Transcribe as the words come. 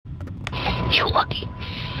You lucky.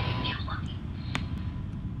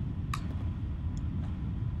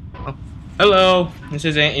 Oh. Hello, this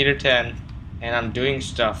is Anteater 10, and I'm doing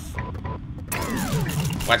stuff. Well,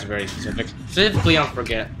 that's very specific. Specifically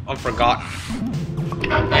Unforgotten.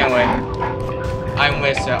 Anyway, I'm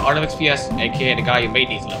with RWXPS, aka the guy who made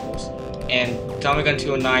these levels, and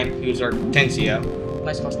thomclan-209, who's our Tencia,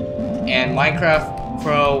 nice costume, and Minecraft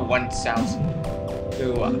Pro 1000,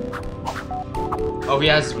 who, oh, he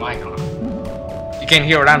has his mic on. You can't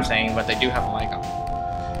hear what I'm saying, but they do have a mic on.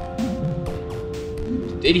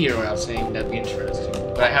 If you did hear what I was saying, that'd be interesting,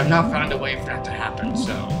 but I have not found a way for that to happen,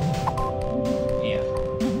 so, yeah.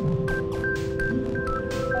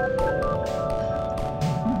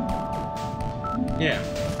 Yeah,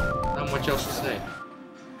 not much else to say.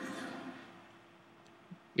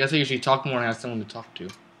 I guess I usually talk more and have someone to talk to.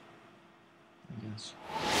 I guess.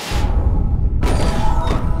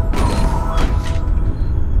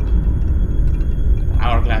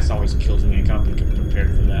 Hourglass always kills me. I can't be prepared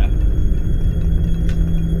for that.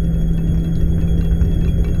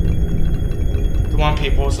 Come on,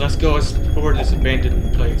 people, so let's go explore this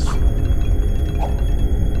abandoned place.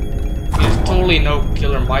 There's totally no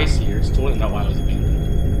killer mice here. It's totally not why I was abandoned.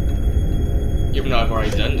 Even though I've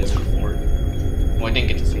already done this before. Well, I didn't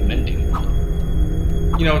get the same ending.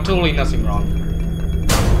 You know, totally nothing wrong.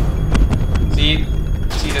 See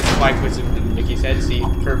the spike with Mickey's head? See,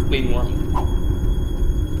 perfectly normal.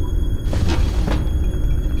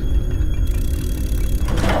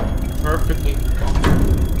 Perfectly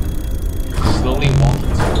slowly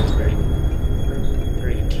walking, so it's very,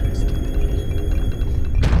 very interesting.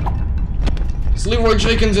 Let's Leroy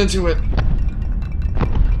Jenkins into it.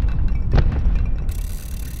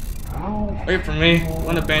 Wait for me.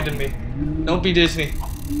 Don't abandon me. Don't be Disney.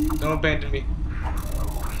 Don't abandon me.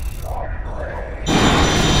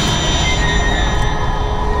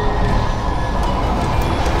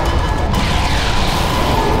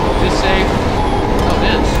 Is this safe? Oh, it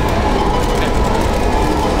is. Okay.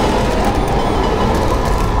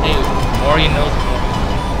 Hey, Maury knows more.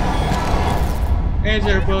 Hey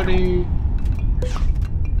there, buddy.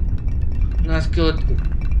 Let's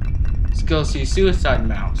go see Suicide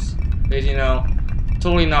Mouse. Because, you know,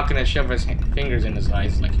 totally not gonna shove his fingers in his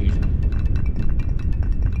eyes like usual.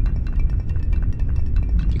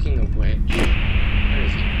 Speaking of which, where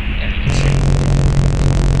is he? There he is.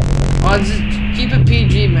 Oh, just keep it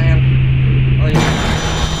PG, man. Oh, yeah.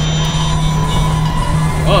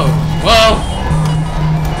 Whoa, whoa!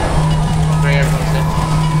 Okay, everyone's dead.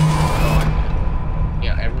 Oh,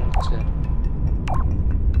 yeah, everyone's dead.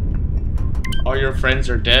 All your friends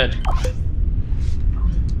are dead.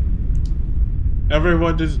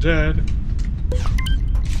 Everyone is dead.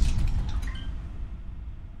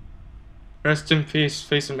 Rest in peace.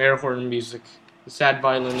 Play some air horn music. The sad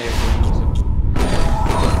violin air horn music.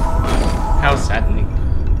 How saddening.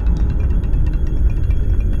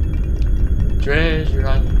 Treasure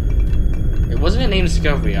Island. It wasn't named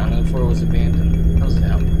Discovery Island before it was abandoned. How does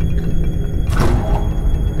that work?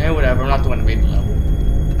 Eh, whatever. I'm not the one who made the level.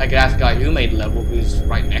 I could ask the guy who made the level, who's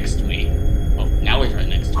right next to me. Well, now he's right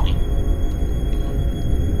next to me.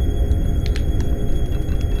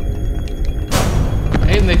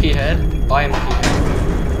 Hey, Mickey Head. Bye, Mickey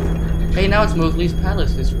Head. Hey, now it's Mowgli's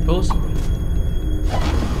Palace. It's supposed to be. You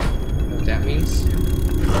know what that means?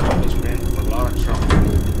 It's ran for a lot of trouble.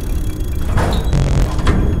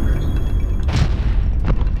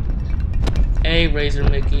 Hey, Razor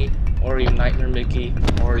Mickey. Or you Nightmare Mickey.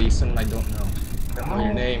 Or you someone I don't know. I don't know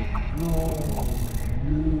your name.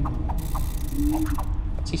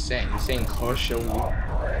 What's he saying? He's saying, "I'll show you."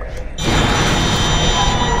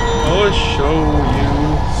 I'll show you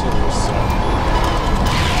so.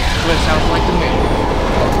 That's what it sounds like to me.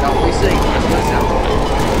 That's not what we sing, that's what it sounds like.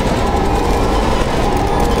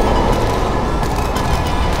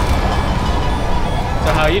 So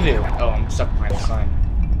how you do? Oh, I'm stuck behind the sign.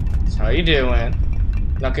 So how you doing?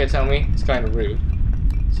 Not gonna tell me? It's kind of rude.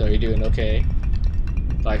 So you doing okay?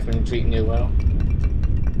 Life been treating you well?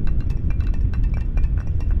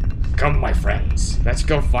 Come, my friends. Let's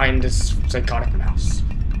go find this psychotic mouse.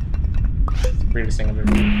 It's the weirdest thing I've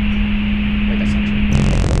ever seen. Wait, that's not true.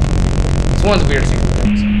 It's one of the weirdest things I've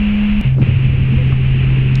ever seen.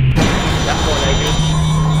 That's more negative.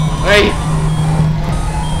 Wait!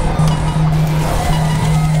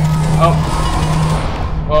 Oh.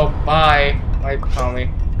 Well, bye. Bye, Tommy.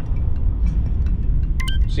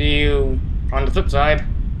 See you on the flip side.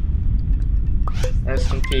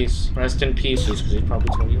 Rest in peace. Rest in pieces, because he probably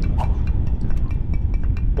told you.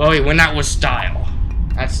 Well, he went out with style.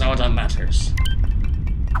 That's all that matters.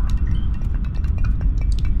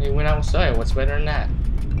 He went out with style. What's better than that?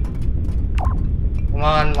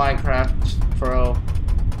 Come on, Minecraft Pro.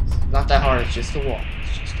 It's not that hard, it's just a wall.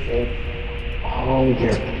 It's just a wall. Oh,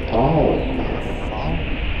 your fault.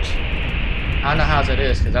 I don't know how it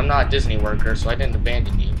is, because I'm not a Disney worker, so I didn't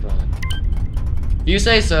abandon you, but... If you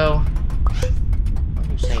say so. Why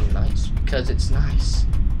are you saying nice? Because it's nice.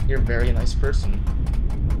 You're a very nice person.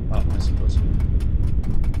 Well, I suppose.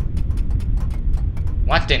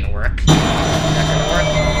 What didn't work? Is that gonna work?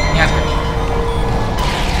 Yeah, it's gonna work.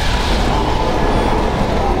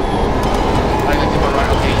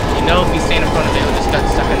 Okay, you know if you stand in front of it, it'll just get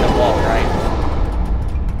stuck in the wall, right?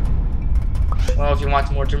 Well, if you want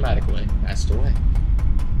a more dramatic way, that's the way.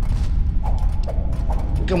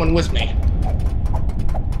 You're coming with me.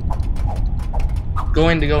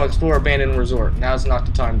 Going to go explore abandoned resort. Now's not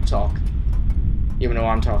the time to talk. Even though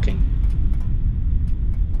I'm talking.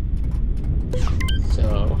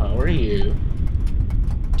 So, how are you?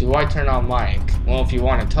 Do I turn on mic? Well, if you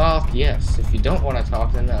want to talk, yes. If you don't want to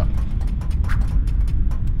talk, then no.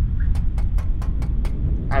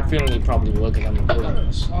 I have a feeling you probably will because I'm recording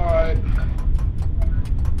this. Alright.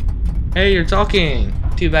 Hey, you're talking!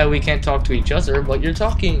 Too bad we can't talk to each other, but you're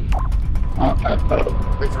talking.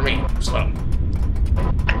 Wait for me. Slow.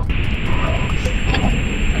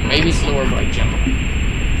 And maybe slower by jumping.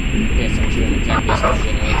 Yes, I'm doing exactly some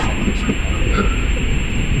generation.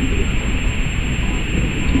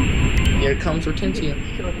 Here comes Hortensia.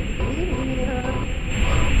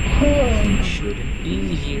 You shouldn't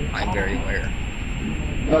be here. I'm very aware.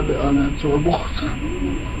 The unanswerable.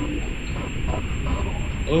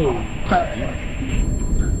 Oh.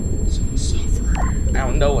 So suffer. I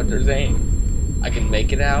don't know what they're saying. I can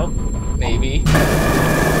make it out. Maybe.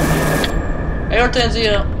 Hey,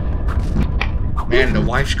 Hortensia! Man, the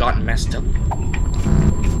wife's gotten messed up.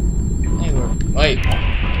 Hey, wait.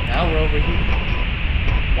 Now we're over here.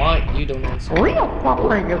 Why? You don't answer. Real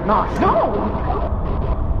suffering is not known.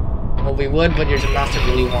 Well, we would, but your master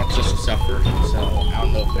really wants us to suffer, so I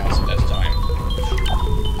don't know if now's the best time.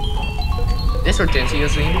 This Hortensia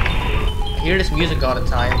scene, I hear this music all the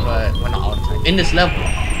time, but, well, not all the time, in this level,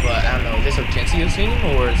 but I don't know, is this Hortensia scene,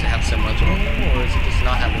 or does it have some other name, or does it just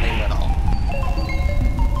not have a name at all?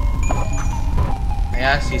 I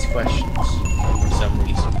ask these questions for some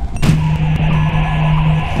reason.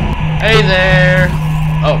 Hey there!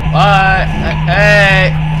 Oh, bye!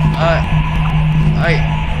 Hey!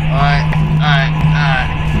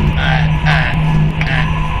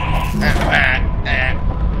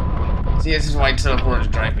 See, this is why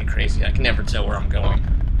teleporters drive me crazy. I can never tell where I'm going.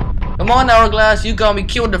 Come on, Hourglass, you got me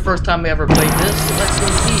killed the first time I ever played this, so let's go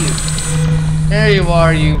see you. There you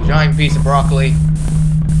are, you giant piece of broccoli.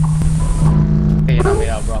 Okay, you're not made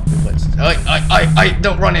out of broccoli, but... I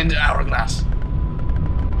don't run into Hourglass.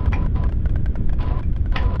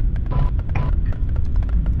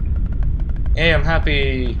 Hey, I'm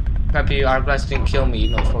happy Hourglass didn't kill me,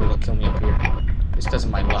 even though it's probably gonna kill me up here. Just because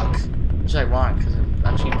of my luck. Which is ironic, because I'm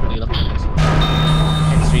actually pretty lucky.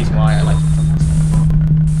 And it's the reason why I like him.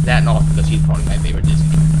 That and all because he's probably my favorite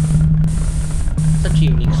Disney. Such a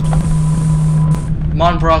unique story. Come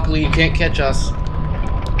on, Broccoli, you can't catch us.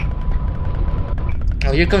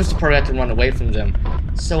 Oh, here comes the part I have to run away from them.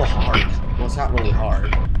 It's so hard. Well, it's not really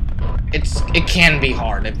hard. It can be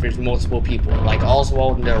hard if there's multiple people, like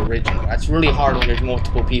Oswald in the original. That's really hard when there's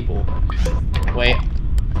multiple people. Wait,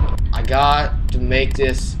 I got to make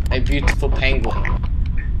this a beautiful penguin.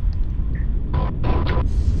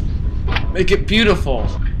 Make it beautiful.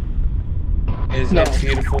 Isn't it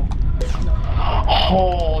beautiful?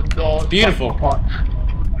 Oh, no. Beautiful.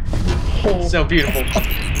 So beautiful.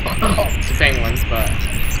 It's a penguin, but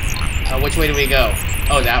which way do we go?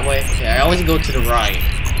 Oh, that way? Okay, I always go to the right.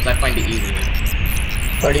 I find it easier.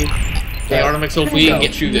 Ready? Okay, Artemis, so if we can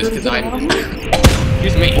get through this, because I'm...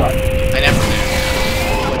 Excuse me. I never knew.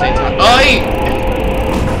 What they talk... Oi!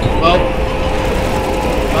 Well...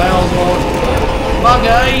 Bye, Oswald. Come on,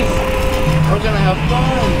 guys! We're gonna have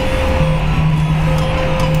fun!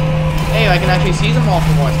 Hey, I can actually see them all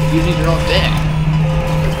for once, because usually they're all dead.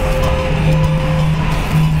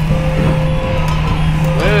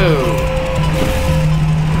 Whoa!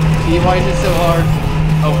 See, why is it so hard?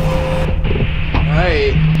 Oh.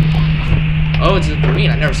 Right. Oh, it's a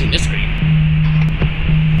green. I've never seen this green.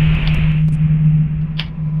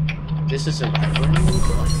 This is a rivalry.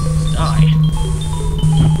 Let's die.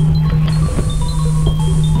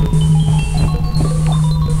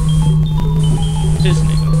 This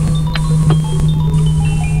nigga.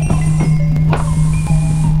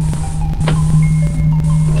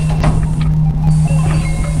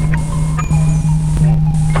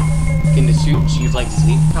 Can the suits use like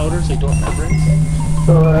sleep powder so they don't remember anything?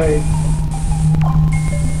 Alright.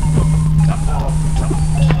 Drop.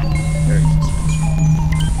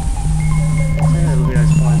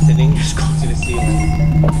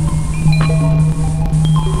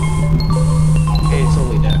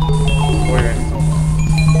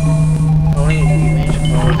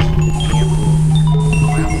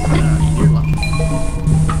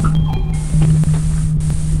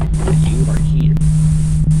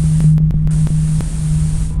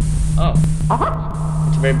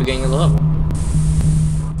 very beginning of the level.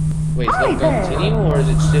 Wait, is it going to continue, or is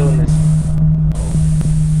it still in this?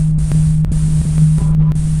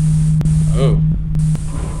 Oh.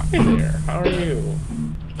 Hi there, how are you?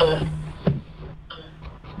 Whoa.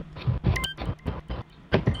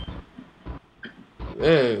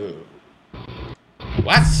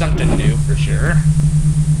 Well, that's something new for sure.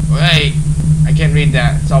 Wait, I can't read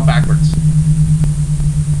that. It's all backwards.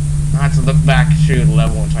 I have to look back through the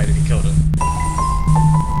level and try to kill it.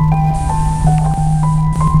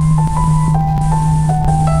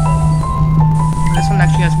 This one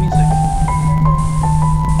actually has music.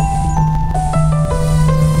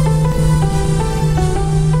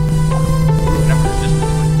 Ooh, never heard this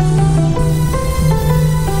before.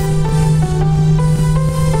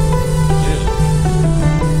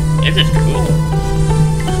 This is cool.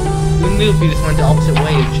 Who knew if you just went the opposite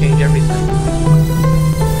way it'd change everything?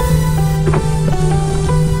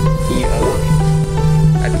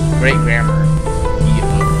 That's great grammar.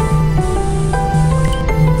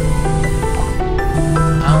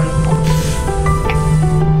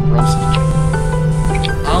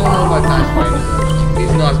 I don't know about classifying these.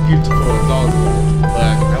 He's not as beautiful as dog world, but I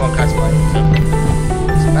won't classify him as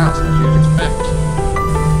it's a mouse, as you'd expect.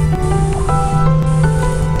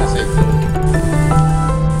 That's it.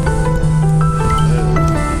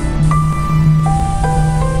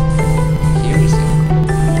 Hear me sing.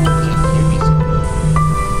 Can't hear me sing.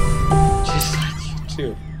 Just like you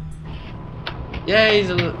too. Yay,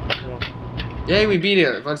 yay, we beat it. I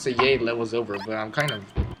was about to say yay, the level's over, but I'm kind of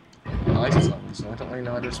I like this level, so I don't really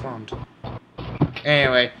know how to respond.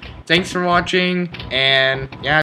 Anyway, thanks for watching, and yeah.